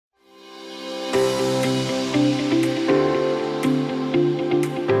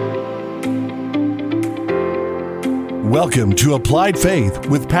Welcome to Applied Faith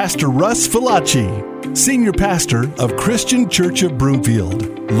with Pastor Russ Falacci, Senior Pastor of Christian Church of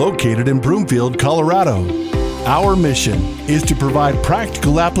Broomfield, located in Broomfield, Colorado. Our mission is to provide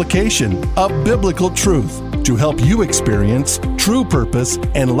practical application of biblical truth to help you experience true purpose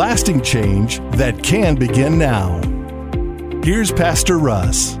and lasting change that can begin now. Here's Pastor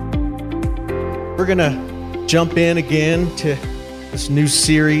Russ. We're going to jump in again to this new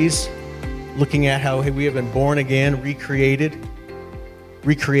series, looking at how we have been born again, recreated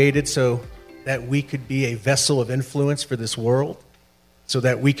so that we could be a vessel of influence for this world, so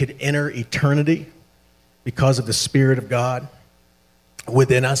that we could enter eternity because of the Spirit of God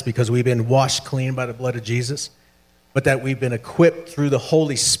within us, because we've been washed clean by the blood of Jesus, but that we've been equipped through the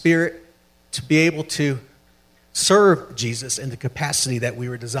Holy Spirit to be able to serve Jesus in the capacity that we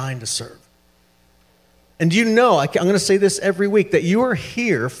were designed to serve. And you know, I'm going to say this every week, that you are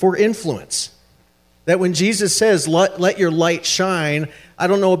here for influence. That when Jesus says, let your light shine, I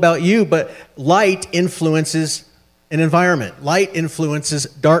don't know about you, but light influences an environment. Light influences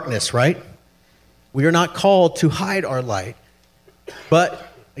darkness, right? We are not called to hide our light,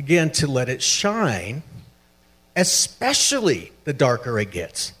 but again, to let it shine, especially the darker it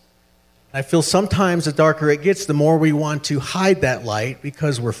gets. I feel sometimes the darker it gets, the more we want to hide that light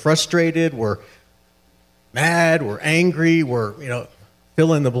because we're frustrated, we're mad, we're angry, we're,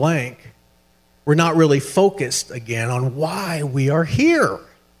 fill in the blank. We're not really focused again on why we are here.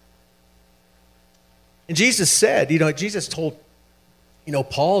 And Jesus said, Jesus told,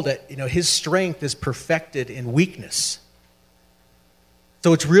 Paul that, his strength is perfected in weakness.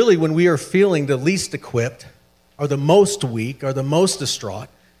 So it's really when we are feeling the least equipped or the most weak or the most distraught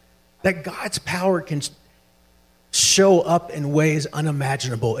that God's power can show up in ways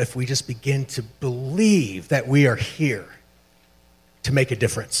unimaginable if we just begin to believe that we are here to make a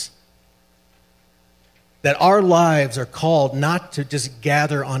difference. That our lives are called not to just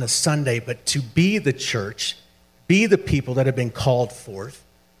gather on a Sunday, but to be the church, be the people that have been called forth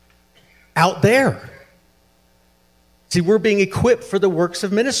out there. See, we're being equipped for the works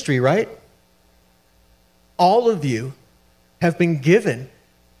of ministry, right? All of you have been given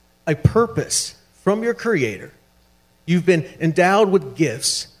a purpose from your Creator. You've been endowed with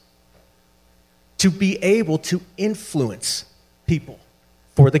gifts to be able to influence people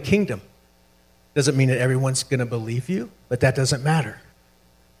for the kingdom. Doesn't mean that everyone's going to believe you, but that doesn't matter.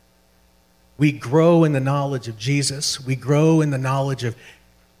 We grow in the knowledge of Jesus. We grow in the knowledge of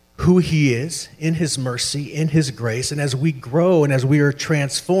who He is, in His mercy, in His grace. And as we grow and as we are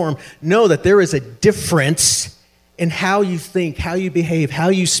transformed, know that there is a difference in how you think, how you behave, how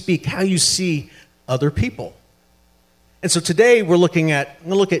you speak, how you see other people. And so today I'm going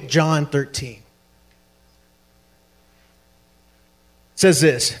to look at John 13. It says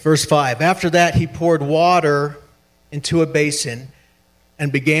this, verse 5, after that he poured water into a basin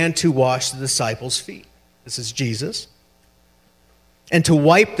and began to wash the disciples' feet. This is Jesus. And to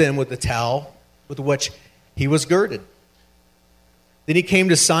wipe them with the towel with which he was girded. Then he came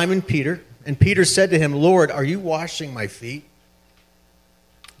to Simon Peter, and Peter said to him, Lord, are you washing my feet?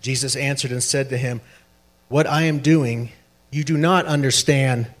 Jesus answered and said to him, what I am doing, you do not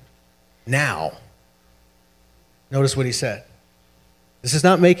understand now. Notice what he said. This is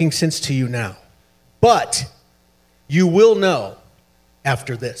not making sense to you now, but you will know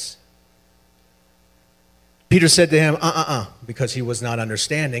after this. Peter said to him, because he was not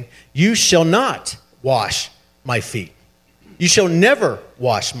understanding, you shall not wash my feet. You shall never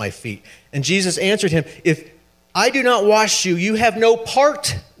wash my feet. And Jesus answered him, if I do not wash you, you have no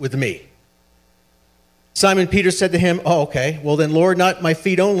part with me. Simon Peter said to him, oh, okay, well then, Lord, not my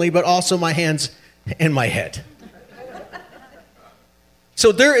feet only, but also my hands and my head.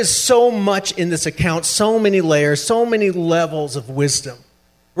 So there is so much in this account, so many layers, so many levels of wisdom.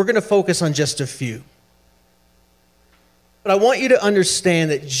 We're going to focus on just a few. But I want you to understand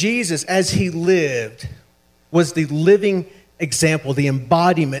that Jesus, as He lived, was the living example, the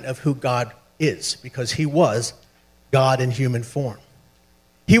embodiment of who God is, because He was God in human form.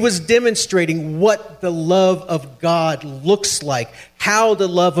 He was demonstrating what the love of God looks like, how the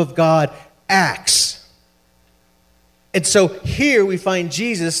love of God acts. And so here we find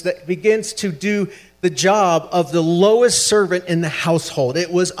Jesus that begins to do the job of the lowest servant in the household.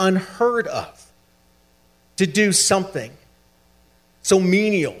 It was unheard of to do something so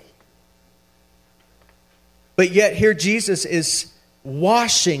menial. But yet here Jesus is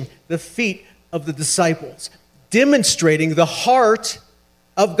washing the feet of the disciples, demonstrating the heart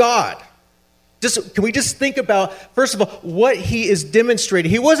of God. Can we just think about, first of all, what He is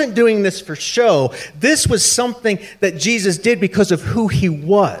demonstrating? He wasn't doing this for show. This was something that Jesus did because of who He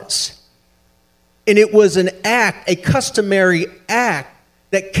was. And it was an act, a customary act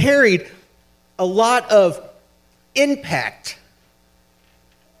that carried a lot of impact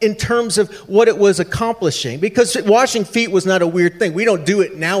in terms of what it was accomplishing. Because washing feet was not a weird thing. We don't do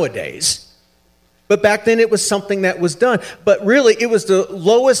it nowadays. But back then it was something that was done. But really, it was the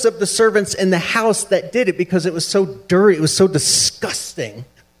lowest of the servants in the house that did it because it was so dirty. It was so disgusting.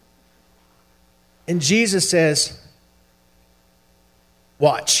 And Jesus says,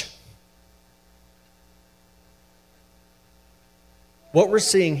 watch. What we're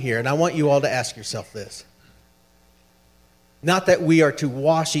seeing here, and I want you all to ask yourself this. Not that we are to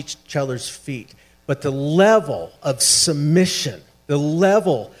wash each other's feet, but the level of submission, the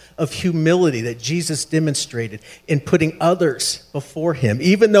level of humility that Jesus demonstrated in putting others before him.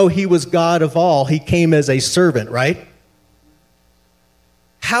 Even though he was God of all, he came as a servant, right?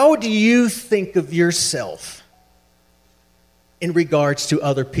 How do you think of yourself in regards to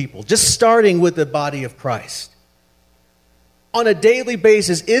other people? Just starting with the body of Christ. On a daily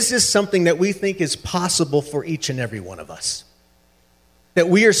basis, is this something that we think is possible for each and every one of us? That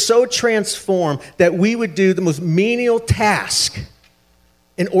we are so transformed that we would do the most menial task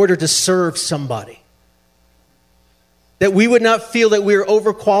in order to serve somebody. That we would not feel that we are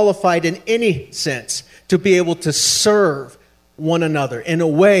overqualified in any sense to be able to serve one another in a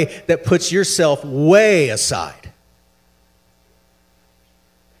way that puts yourself way aside.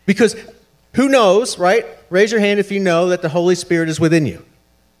 Because who knows, right? Raise your hand if you know that the Holy Spirit is within you.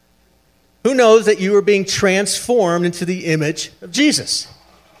 Who knows that you are being transformed into the image of Jesus,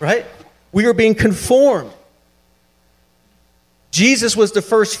 right? We are being conformed. Jesus was the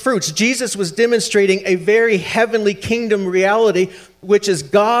first fruits. Jesus was demonstrating a very heavenly kingdom reality, which is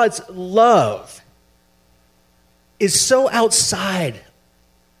God's love is so outside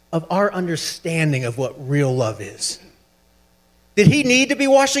of our understanding of what real love is. Did he need to be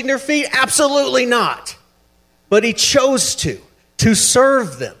washing their feet? Absolutely not. But he chose to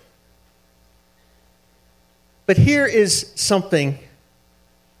serve them. But here is something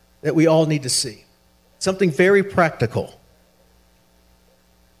that we all need to see. Something very practical.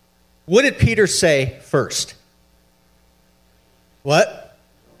 What did Peter say first? What?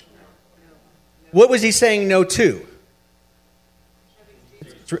 What was he saying no to?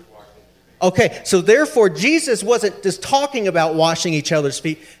 Okay, so therefore Jesus wasn't just talking about washing each other's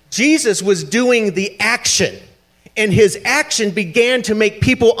feet. Jesus was doing the action. And his action began to make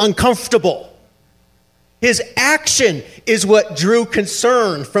people uncomfortable. His action is what drew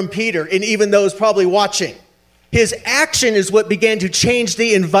concern from Peter and even those probably watching. His action is what began to change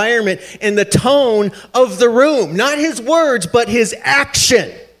the environment and the tone of the room. Not his words, but his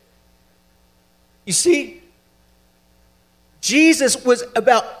action. You see, Jesus was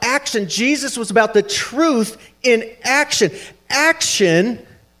about action. Jesus was about the truth in action. Action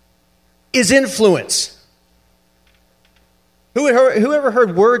is influence. Whoever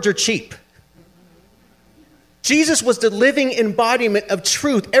heard words are cheap? Jesus was the living embodiment of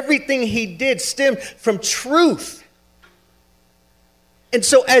truth. Everything he did stemmed from truth. And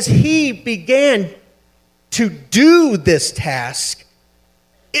so as he began to do this task,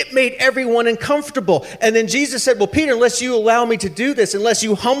 it made everyone uncomfortable. And then Jesus said, well, Peter, unless you allow me to do this, unless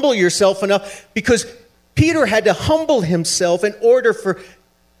you humble yourself enough, because Peter had to humble himself in order for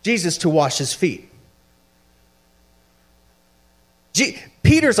Jesus to wash his feet.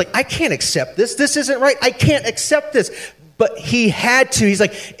 Peter's like, I can't accept this. This isn't right. I can't accept this. But he had to. He's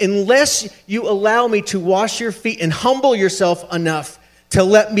like, unless you allow me to wash your feet and humble yourself enough to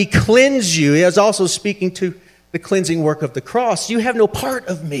let me cleanse you. He was also speaking to the cleansing work of the cross. You have no part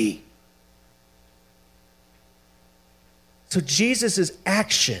of me. So Jesus'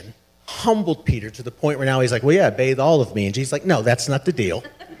 action humbled Peter to the point where now he's like, well, yeah, bathe all of me. And Jesus' like, no, that's not the deal.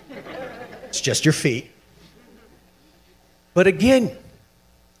 It's just your feet. But again,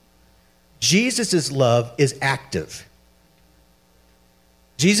 Jesus' love is active.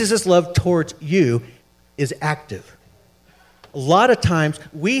 Jesus' love towards you is active. A lot of times,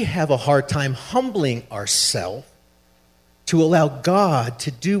 we have a hard time humbling ourselves to allow God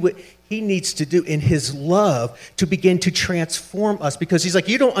to do what he needs to do in his love to begin to transform us. Because he's like,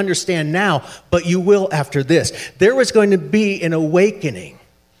 you don't understand now, but you will after this. There was going to be an awakening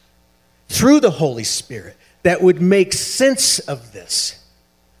through the Holy Spirit that would make sense of this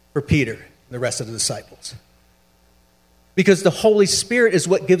for Peter and the rest of the disciples. Because the Holy Spirit is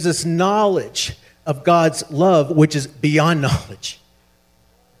what gives us knowledge of God's love, which is beyond knowledge.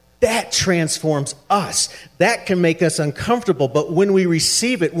 That transforms us. That can make us uncomfortable. But when we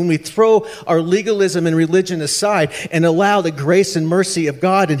receive it, when we throw our legalism and religion aside and allow the grace and mercy of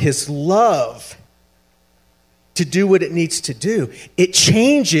God and his love to do what it needs to do, it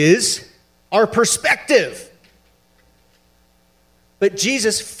changes our perspective. But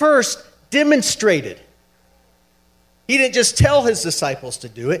Jesus first demonstrated. He didn't just tell his disciples to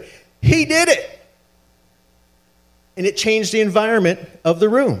do it. He did it. And it changed the environment of the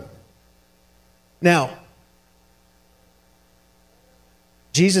room. Now,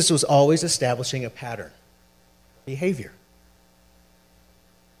 Jesus was always establishing a pattern, behavior.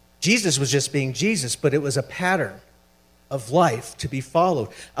 Jesus was just being Jesus, but it was a pattern of life to be followed.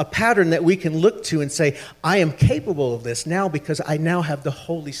 A pattern that we can look to and say, I am capable of this now because I now have the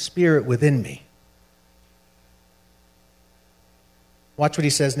Holy Spirit within me. Watch what he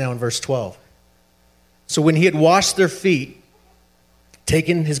says now in verse 12. So when he had washed their feet,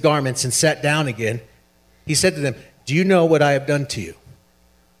 taken his garments and sat down again, he said to them, do you know what I have done to you?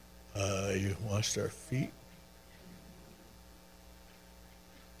 You washed our feet?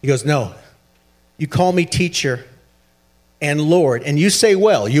 He goes, no. You call me teacher and Lord, and you say,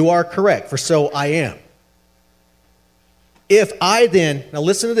 well, you are correct, for so I am. If I then, now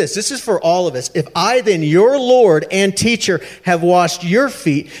listen to this is for all of us. If I then, your Lord and teacher, have washed your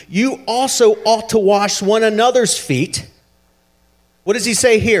feet, you also ought to wash one another's feet. What does he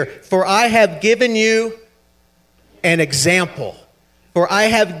say here? For I have given you an example. For I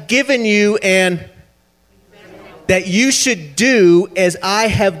have given you that you should do as I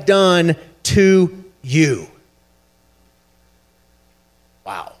have done to you.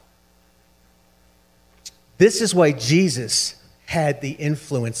 Wow. This is why Jesus had the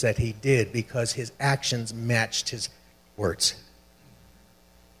influence that he did, because his actions matched his words.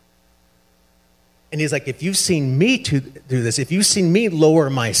 And he's like, if you've seen me do this, if you've seen me lower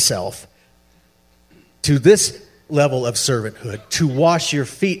myself to this level of servanthood, to wash your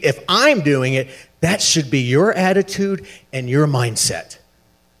feet, if I'm doing it, that should be your attitude and your mindset.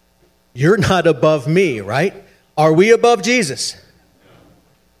 You're not above me, right? Are we above Jesus?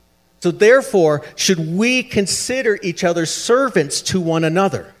 So therefore, should we consider each other servants to one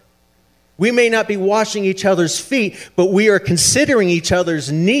another? We may not be washing each other's feet, but we are considering each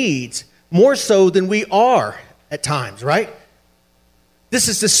other's needs more so than we are at times, right? This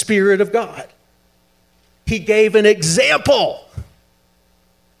is the Spirit of God. He gave an example,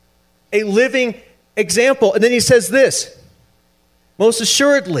 a living example. And then he says this, most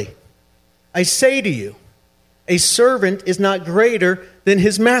assuredly, I say to you, a servant is not greater than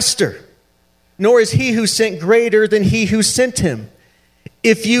his master, nor is he who sent greater than he who sent him.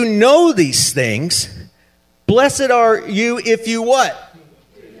 If you know these things, blessed are you if you what?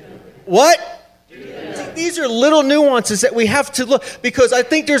 What? These are little nuances that we have to look, because I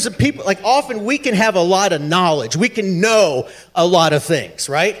think there's a people, like often we can have a lot of knowledge. We can know a lot of things,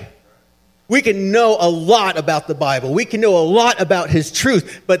 right? We can know a lot about the Bible. We can know a lot about his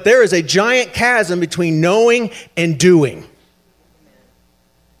truth, but there is a giant chasm between knowing and doing.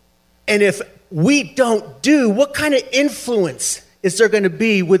 And if we don't do, what kind of influence is there going to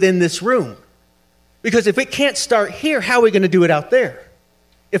be within this room? Because if it can't start here, how are we going to do it out there?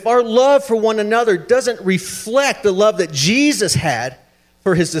 If our love for one another doesn't reflect the love that Jesus had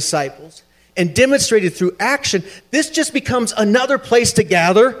for his disciples and demonstrated through action, this just becomes another place to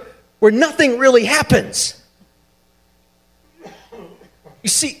gather where nothing really happens. You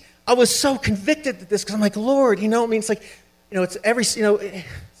see, I was so convicted at this because I'm like, Lord, it's like, it's every,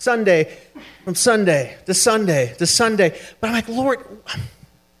 Sunday, from Sunday to Sunday to Sunday. But I'm like, Lord,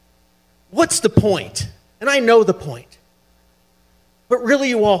 what's the point? And I know the point. But really,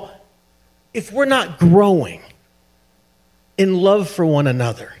 you all, if we're not growing in love for one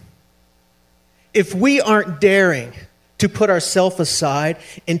another, if we aren't daring to put ourselves aside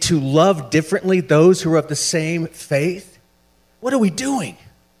and to love differently those who are of the same faith, what are we doing?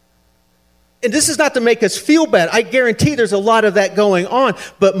 And this is not to make us feel bad. I guarantee there's a lot of that going on.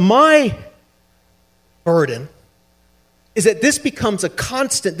 But my burden is that this becomes a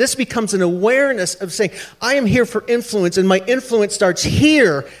constant, this becomes an awareness of saying, I am here for influence, and my influence starts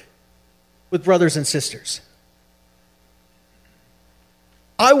here with brothers and sisters.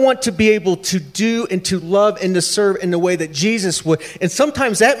 I want to be able to do and to love and to serve in the way that Jesus would. And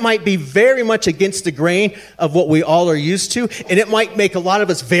sometimes that might be very much against the grain of what we all are used to, and it might make a lot of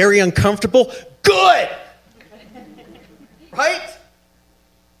us very uncomfortable. Good! Right?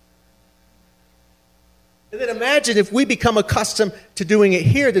 And then imagine if we become accustomed to doing it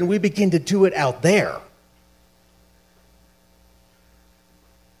here, then we begin to do it out there.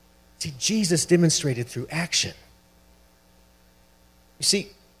 See, Jesus demonstrated through action. You see,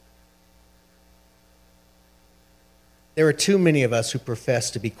 there are too many of us who profess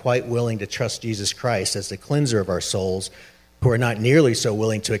to be quite willing to trust Jesus Christ as the cleanser of our souls, who are not nearly so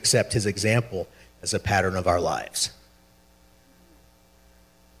willing to accept his example as a pattern of our lives.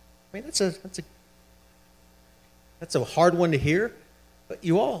 I mean, that's a hard one to hear, but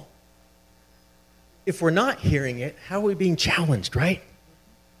you all, if we're not hearing it, how are we being challenged, right?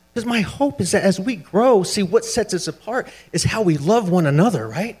 Because my hope is that as we grow, see, what sets us apart is how we love one another,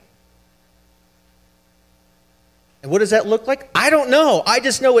 right? And what does that look like? I don't know. I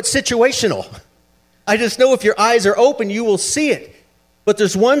just know it's situational. I just know if your eyes are open, you will see it. But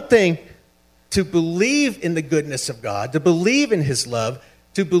there's one thing to believe in the goodness of God, to believe in his love,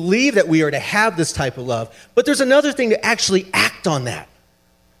 to believe that we are to have this type of love. But there's another thing to actually act on that.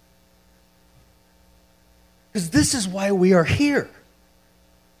 Because this is why we are here.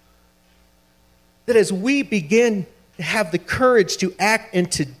 That as we begin to have the courage to act and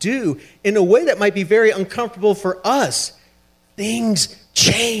to do in a way that might be very uncomfortable for us, things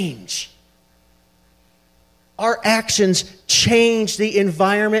change. Our actions change the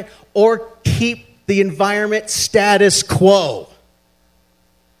environment or keep the environment status quo.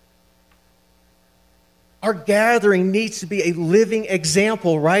 Our gathering needs to be a living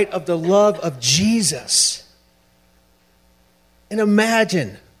example, right, of the love of Jesus. And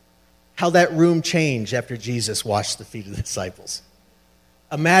imagine how that room changed after Jesus washed the feet of the disciples.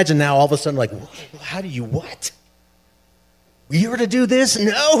 Imagine now all of a sudden like, how do you what? We are to do this?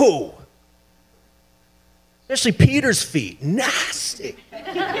 No. Especially Peter's feet. Nasty.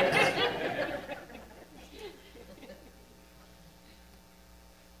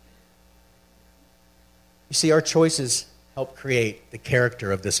 You see, our choices help create the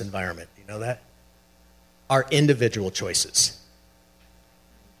character of this environment. Do you know that? Our individual choices.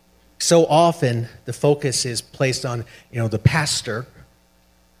 So often, the focus is placed on, the pastor,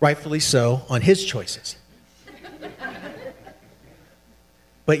 rightfully so, on his choices.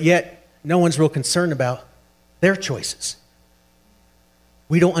 But yet, no one's real concerned about their choices.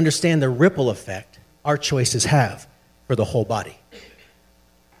 We don't understand the ripple effect our choices have for the whole body.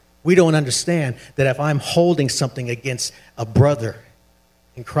 We don't understand that if I'm holding something against a brother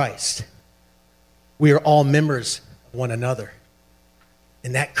in Christ, we are all members of one another.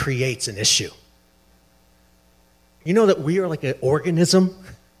 And that creates an issue. You know that we are like an organism?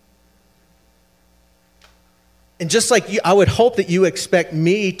 And just like you, I would hope that you expect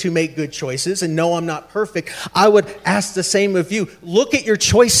me to make good choices, and no, I'm not perfect. I would ask the same of you. Look at your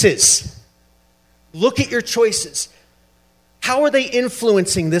choices. Look at your choices. How are they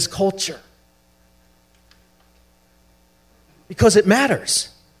influencing this culture? Because it matters.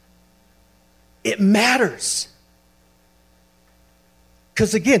 It matters.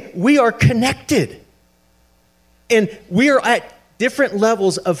 Because again, we are connected. And we are at different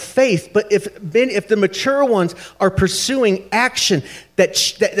levels of faith. But if the mature ones are pursuing action that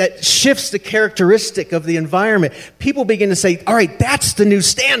shifts the characteristic of the environment, people begin to say, all right, that's the new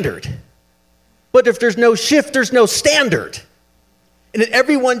standard. But if there's no shift, there's no standard. And then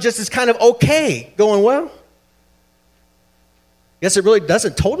everyone just is kind of okay, going, well, guess it really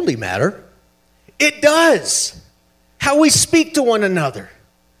doesn't totally matter. It does. How we speak to one another,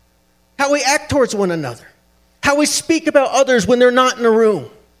 how we act towards one another, how we speak about others when they're not in the room.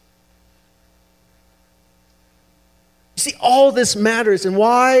 You see, all this matters. And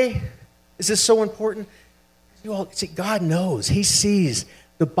why is this so important? You all see, God knows. He sees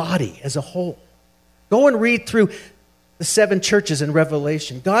the body as a whole. Go and read through the 7 churches in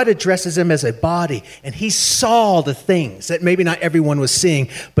Revelation. God addresses them as a body, and he saw the things that maybe not everyone was seeing,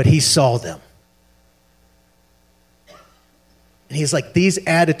 but he saw them. And he's like, these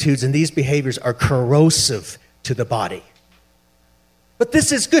attitudes and these behaviors are corrosive to the body. But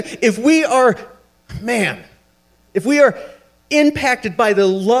this is good. If we are impacted by the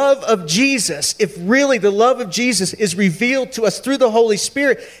love of Jesus, if really the love of Jesus is revealed to us through the Holy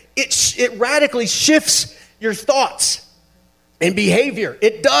Spirit, it radically shifts your thoughts and behavior.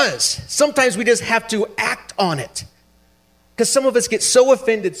 It does. Sometimes we just have to act on it. Because some of us get so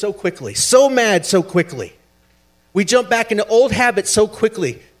offended so quickly, so mad so quickly. We jump back into old habits so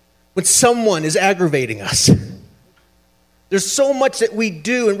quickly when someone is aggravating us. There's so much that we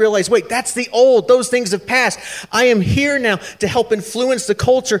do and realize, wait, that's the old. Those things have passed. I am here now to help influence the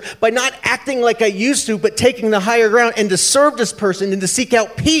culture by not acting like I used to, but taking the higher ground and to serve this person and to seek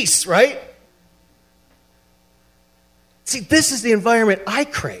out peace, right? See, this is the environment I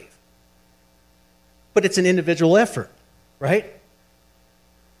crave. But it's an individual effort, right?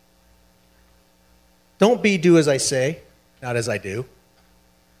 Don't do as I say, not as I do.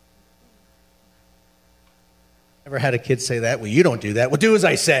 Ever had a kid say that? Well, you don't do that. Well, do as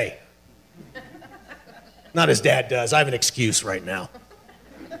I say. Not as Dad does. I have an excuse right now.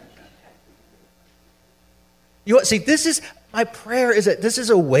 See, this is my prayer is that this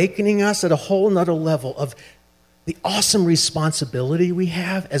is awakening us at a whole nother level of the awesome responsibility we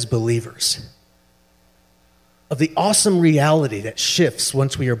have as believers, of the awesome reality that shifts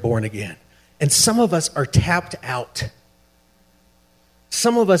once we are born again. And some of us are tapped out.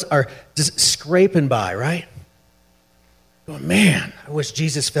 Some of us are just scraping by, right? Going, man, I wish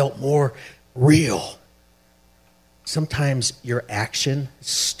Jesus felt more real. Sometimes your action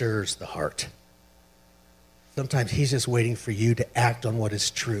stirs the heart. Sometimes he's just waiting for you to act on what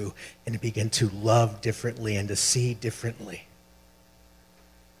is true and to begin to love differently and to see differently.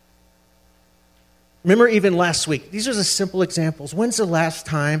 Remember even last week, these are the simple examples. When's the last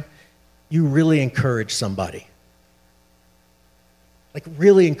time you really encouraged somebody? Like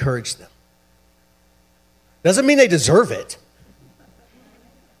really encourage them. Doesn't mean they deserve it.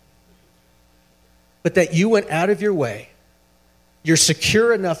 But that you went out of your way. You're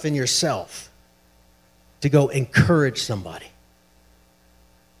secure enough in yourself to go encourage somebody.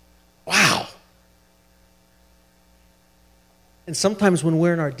 Wow. And sometimes when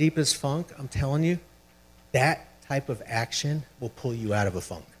we're in our deepest funk, I'm telling you, that type of action will pull you out of a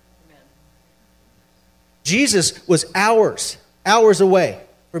funk. Amen. Jesus was hours away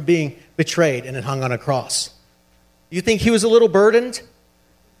from being betrayed and hung on a cross. You think he was a little burdened?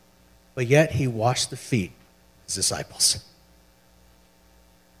 But yet he washed the feet of his disciples.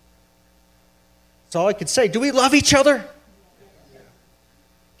 That's all I could say. Do we love each other?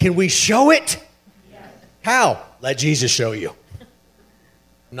 Can we show it? How? Let Jesus show you.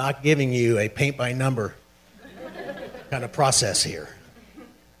 I'm not giving you a paint by number kind of process here.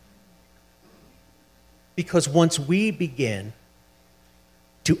 Because once we begin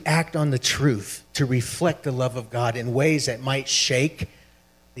to act on the truth, to reflect the love of God in ways that might shake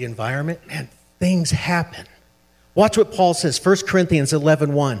the environment, man, things happen. Watch what Paul says, 1 Corinthians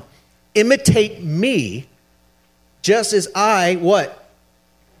 11:1. Imitate me just as I, what?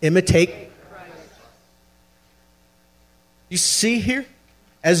 Imitate Christ. You see here?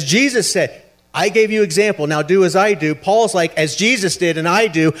 As Jesus said, I gave you example, now do as I do. Paul's like, as Jesus did and I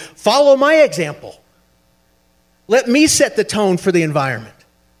do, follow my example. Let me set the tone for the environment.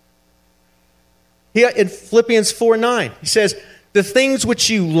 Here in Philippians 4:9, he says, the things which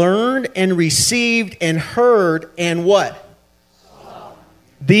you learned and received and heard and what?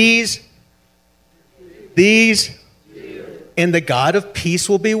 These, and the God of peace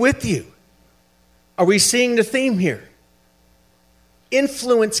will be with you. Are we seeing the theme here?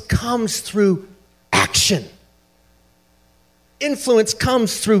 Influence comes through action. Influence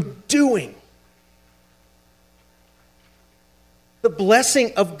comes through doing. The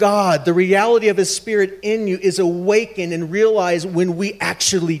blessing of God, the reality of His Spirit in you is awakened and realized when we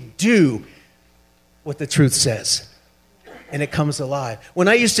actually do what the truth says. And it comes alive. When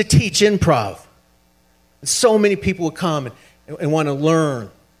I used to teach improv, so many people would come and want to learn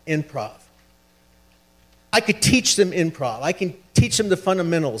improv. I could teach them improv. I can teach them the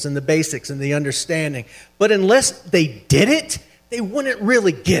fundamentals and the basics and the understanding. But unless they did it, they wouldn't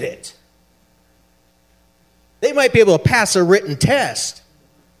really get it. They might be able to pass a written test,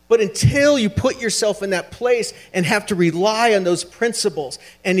 but until you put yourself in that place and have to rely on those principles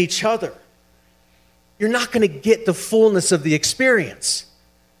and each other, you're not going to get the fullness of the experience.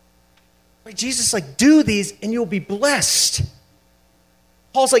 Right? Jesus is like, do these and you'll be blessed.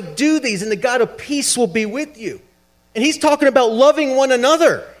 Paul's like, do these and the God of peace will be with you. And he's talking about loving one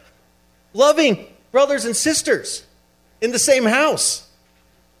another, loving brothers and sisters in the same house.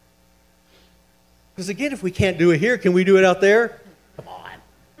 Because again, if we can't do it here, can we do it out there? Come on.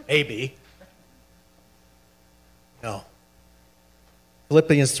 Maybe. No.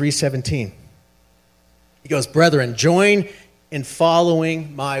 Philippians 3:17. He goes, brethren, join in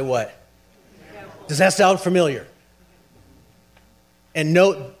following my what? Does that sound familiar? And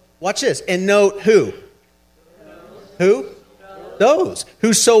note, watch this, and note who? Who? Those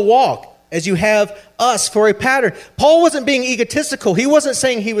who so walk as you have us for a pattern. Paul wasn't being egotistical. He wasn't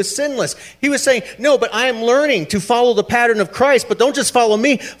saying he was sinless. He was saying, no, but I am learning to follow the pattern of Christ, but don't just follow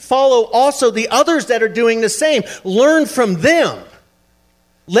me. Follow also the others that are doing the same. Learn from them.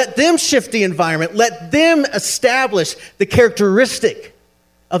 Let them shift the environment. Let them establish the characteristic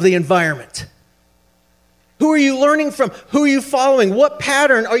of the environment. Who are you learning from? Who are you following? What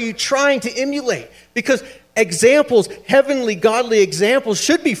pattern are you trying to emulate? Because examples, heavenly, godly examples,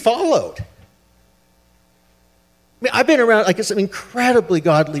 should be followed. I mean, I've been around some incredibly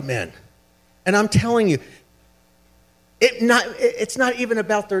godly men. And I'm telling you, it's not even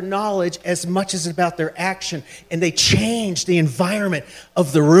about their knowledge as much as about their action. And they change the environment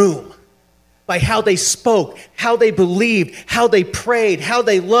of the room by how they spoke, how they believed, how they prayed, how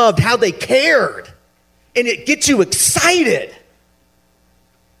they loved, how they cared. And it gets you excited.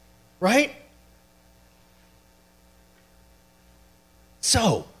 Right?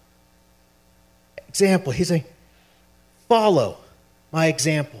 So, example, he's saying, follow my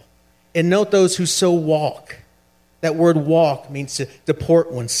example. And note those who so walk. That word walk means to deport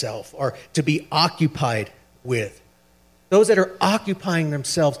oneself or to be occupied with. Those that are occupying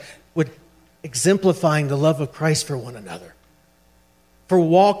themselves with exemplifying the love of Christ for one another. For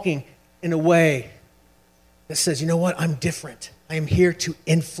walking in a way that says, you know what, I'm different. I am here to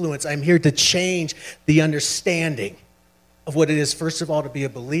influence. I'm here to change the understanding of what it is, first of all, to be a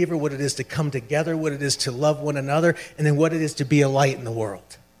believer, what it is to come together, what it is to love one another, and then what it is to be a light in the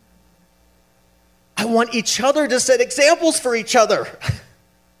world. I want each other to set examples for each other.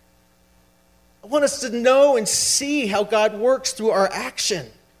 I want us to know and see how God works through our action.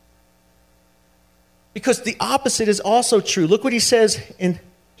 Because the opposite is also true. Look what he says in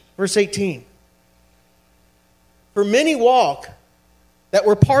verse 18. For many walk that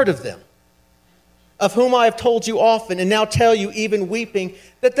were part of them, of whom I have told you often, and now tell you even weeping,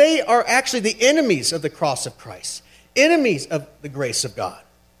 that they are actually the enemies of the cross of Christ, enemies of the grace of God,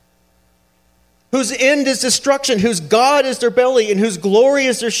 whose end is destruction, whose God is their belly, and whose glory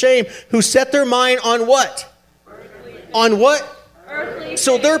is their shame, who set their mind on what? On what? Earthly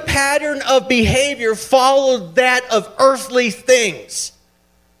so their pattern of behavior followed that of earthly things.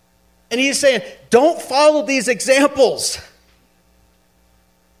 And he's saying, don't follow these examples.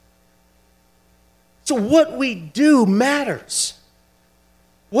 So what we do matters.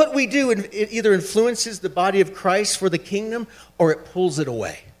 What we do, it either influences the body of Christ for the kingdom or it pulls it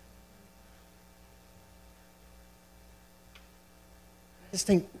away. I just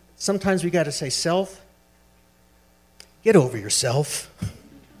think sometimes we got to say, self, get over yourself.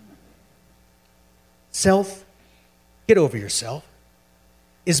 Self, get over yourself.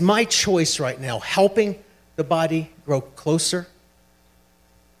 Is my choice right now helping the body grow closer?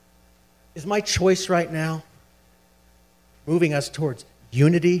 Is my choice right now moving us towards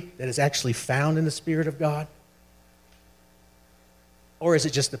unity that is actually found in the Spirit of God? Or is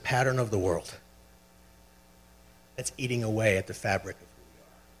it just the pattern of the world that's eating away at the fabric of who we are?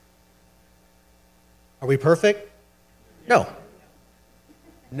 Are we perfect? No.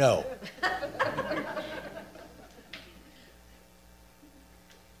 No.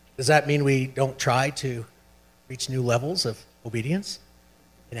 Does that mean we don't try to reach new levels of obedience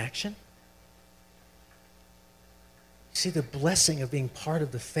in action? See, the blessing of being part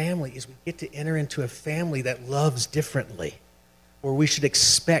of the family is we get to enter into a family that loves differently, where we should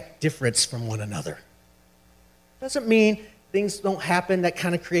expect difference from one another. Doesn't mean things don't happen that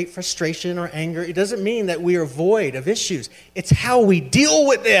kind of create frustration or anger. It doesn't mean that we are void of issues. It's how we deal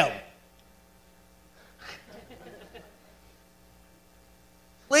with them.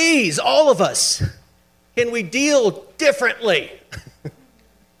 Please, all of us, can we deal differently?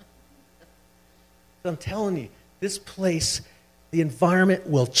 I'm telling you, this place, the environment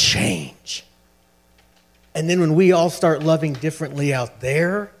will change. And then when we all start loving differently out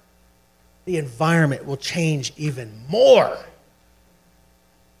there, the environment will change even more.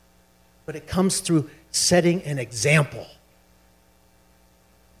 But it comes through setting an example.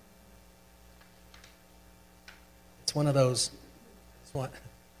 It's one of those.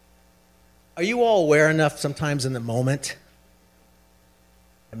 Are you all aware enough sometimes in the moment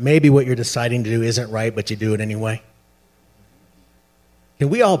that maybe what you're deciding to do isn't right, but you do it anyway? Can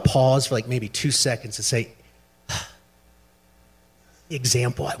we all pause for like maybe 2 seconds and say, the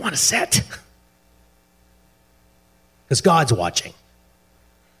example I want to set? Because God's watching.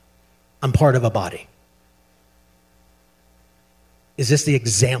 I'm part of a body. Is this the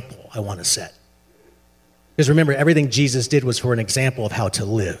example I want to set? Because remember, everything Jesus did was for an example of how to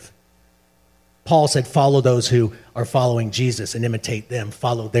live. Paul said, follow those who are following Jesus and imitate them.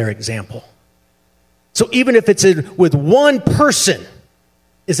 Follow their example. So even if it's with one person,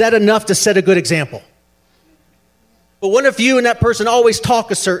 is that enough to set a good example? But what if you and that person always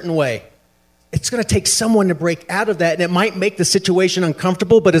talk a certain way? It's going to take someone to break out of that, and it might make the situation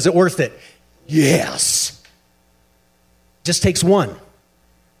uncomfortable, but is it worth it? Yes. Just takes one.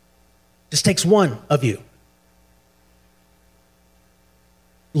 Just takes one of you.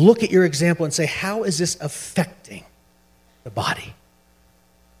 Look at your example and say, how is this affecting the body?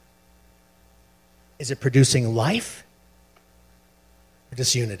 Is it producing life or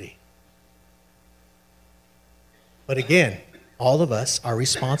disunity? But again, all of us are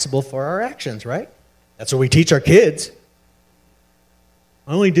responsible for our actions, right? That's what we teach our kids.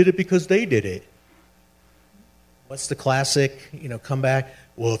 I only did it because they did it. What's the classic, comeback?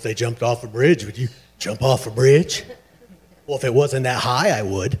 Well, if they jumped off a bridge, would you jump off a bridge? Well, if it wasn't that high, I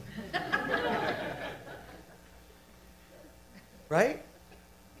would. Right?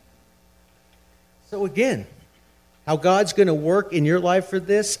 So again, How God's going to work in your life for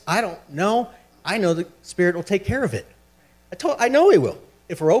this, I don't know. I know the Spirit will take care of it. I know He will,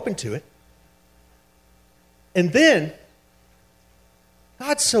 if we're open to it. And then,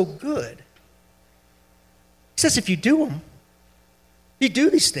 God's so good. He says, if you do them, you do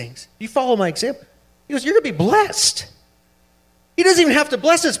these things, you follow my example, He goes, you're going to be blessed. He doesn't even have to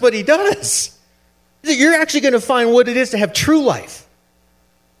bless us, but He does. You're actually going to find what it is to have true life.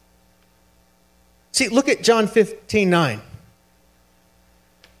 See, look at John 15:9.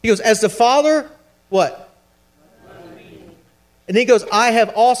 He goes, as the Father, what? And he goes, I have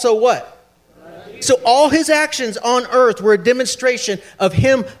also what? So all His actions on earth were a demonstration of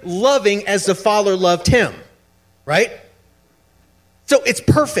Him loving as the Father loved Him. Right? So it's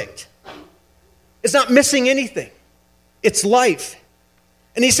perfect. It's not missing anything. It's life.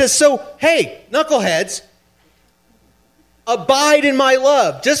 And He says, so, hey, knuckleheads, abide in my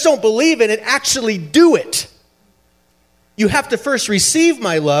love. Just don't believe in it, actually do it. You have to first receive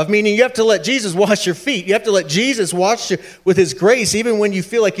my love, meaning you have to let Jesus wash your feet. You have to let Jesus wash you with His grace, even when you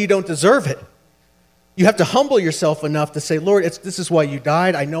feel like you don't deserve it. You have to humble yourself enough to say, Lord, this is why you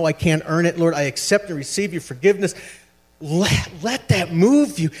died. I know I can't earn it. Lord, I accept and receive your forgiveness. Let that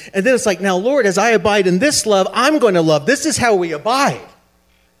move you. And then it's like, now, Lord, as I abide in this love, I'm going to love. This is how we abide.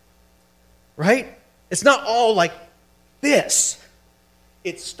 Right? It's not all like this.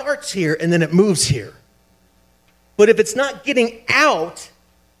 It starts here and then it moves here. But if it's not getting out,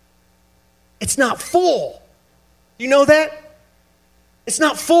 it's not full. You know that? It's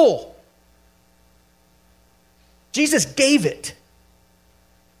not full. Jesus gave it.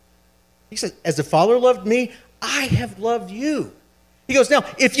 He said, as the Father loved me, I have loved you. He goes, now,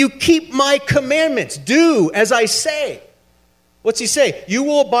 if you keep my commandments, do as I say. What's He say? You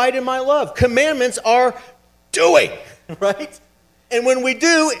will abide in my love. Commandments are doing, right? And when we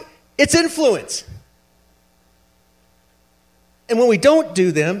do, it's influence. And when we don't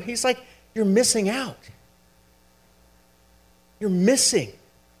do them, He's like, you're missing out. You're missing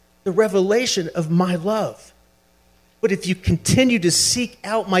the revelation of my love. But if you continue to seek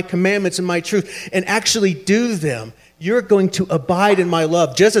out my commandments and my truth and actually do them, you're going to abide in my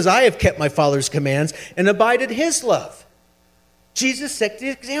love, just as I have kept my Father's commands and abide in His love. Jesus set the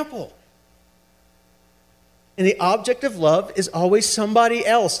example. And the object of love is always somebody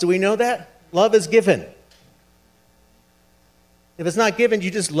else. Do we know that? Love is given. If it's not given, you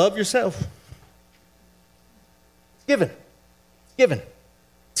just love yourself. It's given. It's given.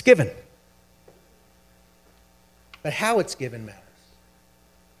 It's given. But how it's given matters.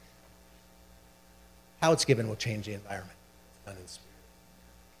 How it's given will change the environment. It's done in the Spirit.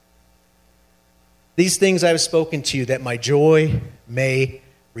 These things I have spoken to you, that my joy may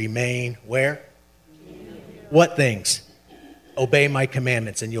remain where? What things? Obey my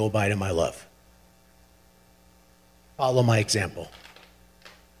commandments and you'll abide in my love. Follow my example.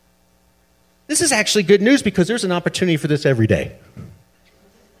 This is actually good news because there's an opportunity for this every day.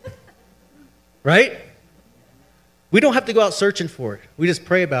 Right? We don't have to go out searching for it. We just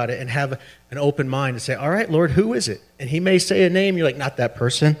pray about it and have an open mind to say, all right, Lord, who is it? And He may say a name. You're like, not that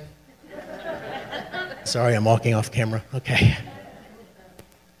person. Sorry, I'm walking off camera. Okay.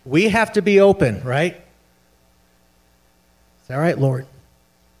 We have to be open, right? Say, all right, Lord,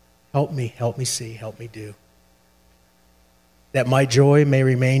 help me see, help me do. That my joy may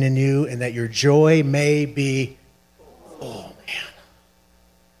remain in you and that your joy may be, oh man.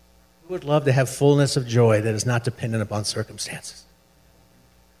 I would love to have fullness of joy that is not dependent upon circumstances.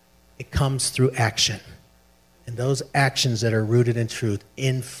 It comes through action. And those actions that are rooted in truth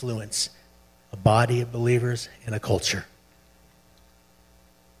influence a body of believers and a culture.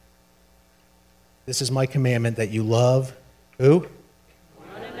 This is my commandment, that you love who?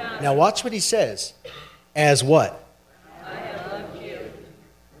 Now watch what He says. As what?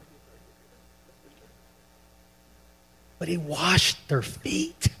 But He washed their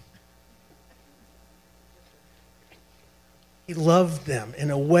feet. He loved them in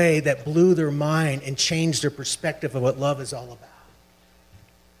a way that blew their mind and changed their perspective of what love is all about.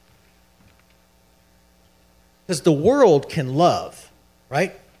 Because the world can love,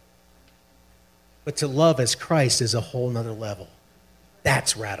 right? But to love as Christ is a whole nother level.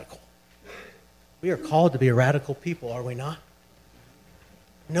 That's radical. We are called to be a radical people, are we not?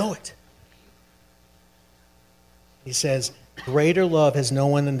 Know it. He says, greater love has no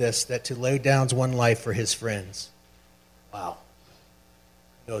one than this, that to lay down one's life for his friends. Wow.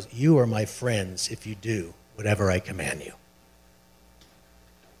 He goes, you are my friends if you do whatever I command you.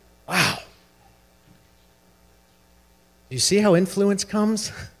 Wow. Do you see how influence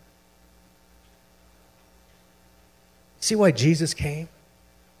comes? See why Jesus came?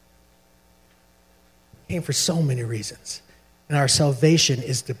 He came for so many reasons. And our salvation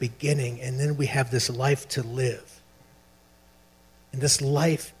is the beginning, and then we have this life to live. And this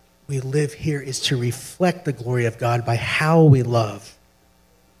life we live here is to reflect the glory of God by how we love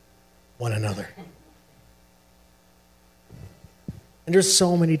one another. And there's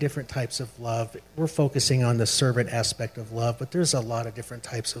so many different types of love. We're focusing on the servant aspect of love, but there's a lot of different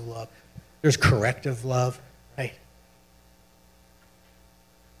types of love. There's corrective love, right?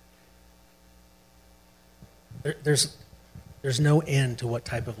 There's no end to what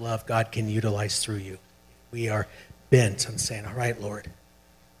type of love God can utilize through you. We are bent on saying, all right, Lord,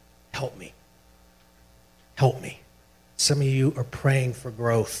 help me. Help me. Some of you are praying for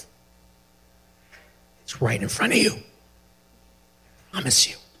growth. It's right in front of you. I promise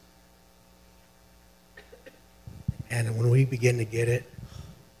you. And when we begin to get it,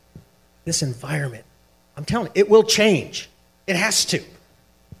 this environment, I'm telling you, it will change. It has to.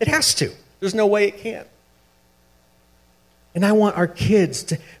 It has to. There's no way it can't. And I want our kids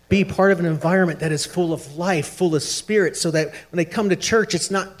to be part of an environment that is full of life, full of spirit, so that when they come to church, it's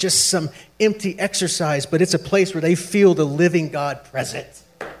not just some empty exercise, but it's a place where they feel the living God present.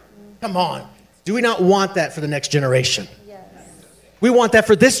 Come on. Do we not want that for the next generation? Yes. We want that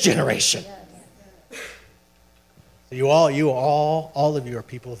for this generation. Yes. So all of you are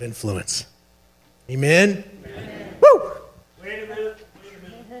people of influence. Amen? Amen. Woo! Wait a minute.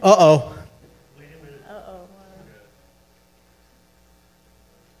 Uh-oh.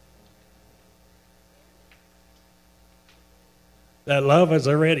 That love has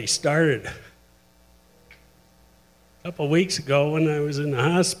already started. A couple weeks ago when I was in the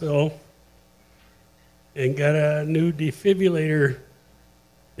hospital and got a new defibrillator,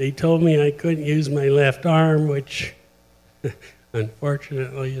 they told me I couldn't use my left arm, which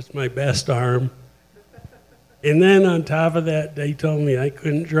unfortunately is my best arm. And then on top of that, they told me I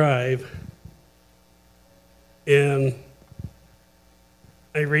couldn't drive. And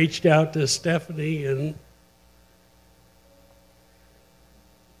I reached out to Stephanie, and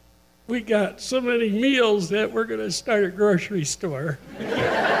we got so many meals that we're going to start a grocery store.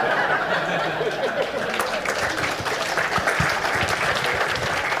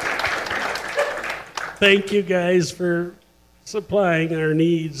 Thank you guys for supplying our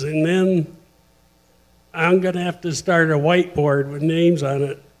needs. And then I'm going to have to start a whiteboard with names on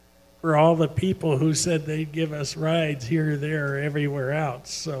it for all the people who said they'd give us rides here, there, or everywhere else.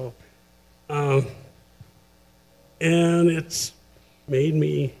 So, and it's made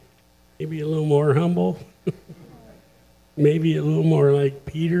me maybe a little more humble, maybe a little more like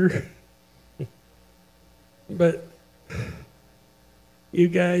Peter. But you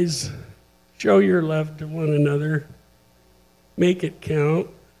guys show your love to one another. Make it count,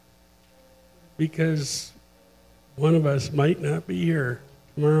 because one of us might not be here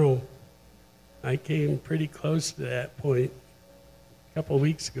tomorrow. I came pretty close to that point a couple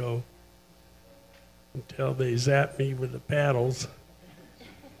weeks ago until they zapped me with the paddles.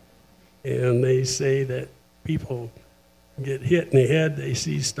 And they say that people get hit in the head, they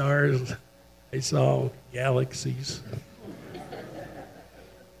see stars. I saw galaxies.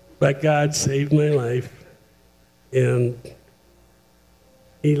 But God saved my life, and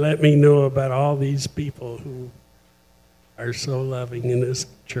He let me know about all these people who are so loving in this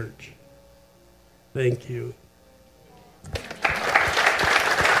church. Thank you.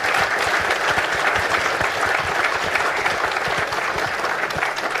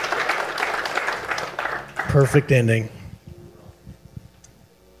 Perfect ending.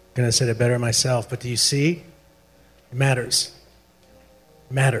 Couldn't have said it better myself, but do you see? It matters.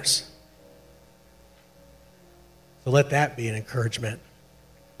 It matters. So let that be an encouragement,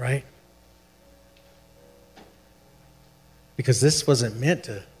 right? Because this wasn't meant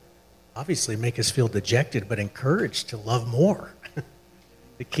to obviously make us feel dejected, but encouraged to love more,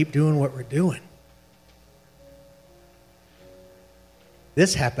 to keep doing what we're doing.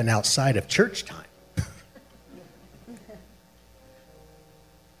 This happened outside of church time.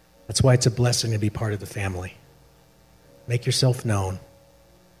 That's why it's a blessing to be part of the family. Make yourself known.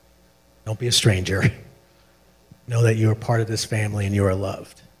 Don't be a stranger. Know that you are part of this family and you are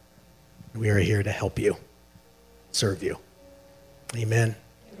loved. We are here to help you, serve you. Amen.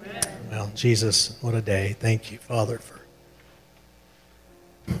 Amen. Well, Jesus, what a day. Thank you, Father, for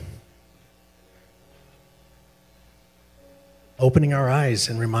opening our eyes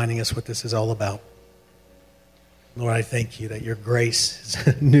and reminding us what this is all about. Lord, I thank you that your grace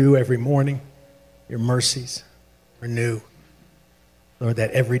is new every morning. Your mercies are new. Lord,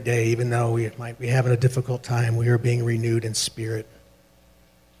 that every day, even though we might be having a difficult time, we are being renewed in spirit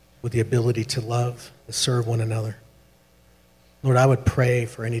with the ability to love, to serve one another. Lord, I would pray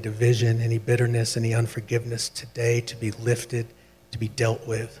for any division, any bitterness, any unforgiveness today to be lifted, to be dealt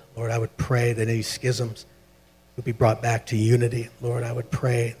with. Lord, I would pray that any schisms would be brought back to unity. Lord, I would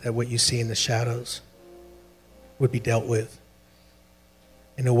pray that what you see in the shadows would be dealt with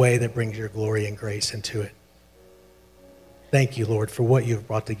in a way that brings your glory and grace into it. Thank you, Lord, for what you've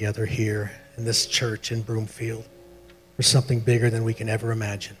brought together here in this church in Broomfield, for something bigger than we can ever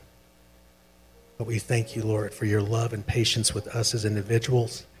imagine. But we thank you, Lord, for your love and patience with us as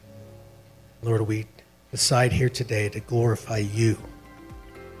individuals. Lord, we decide here today to glorify you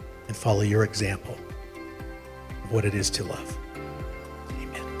and follow your example of what it is to love.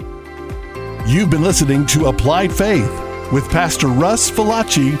 Amen. You've been listening to Applied Faith with Pastor Russ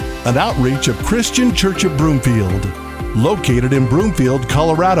Falacci, an outreach of Christian Church of Broomfield, located in Broomfield,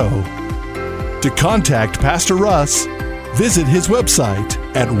 Colorado. To contact Pastor Russ, visit his website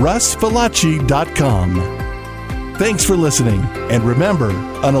at russfalacci.com. Thanks for listening, and remember,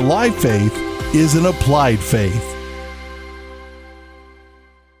 an alive faith is an applied faith.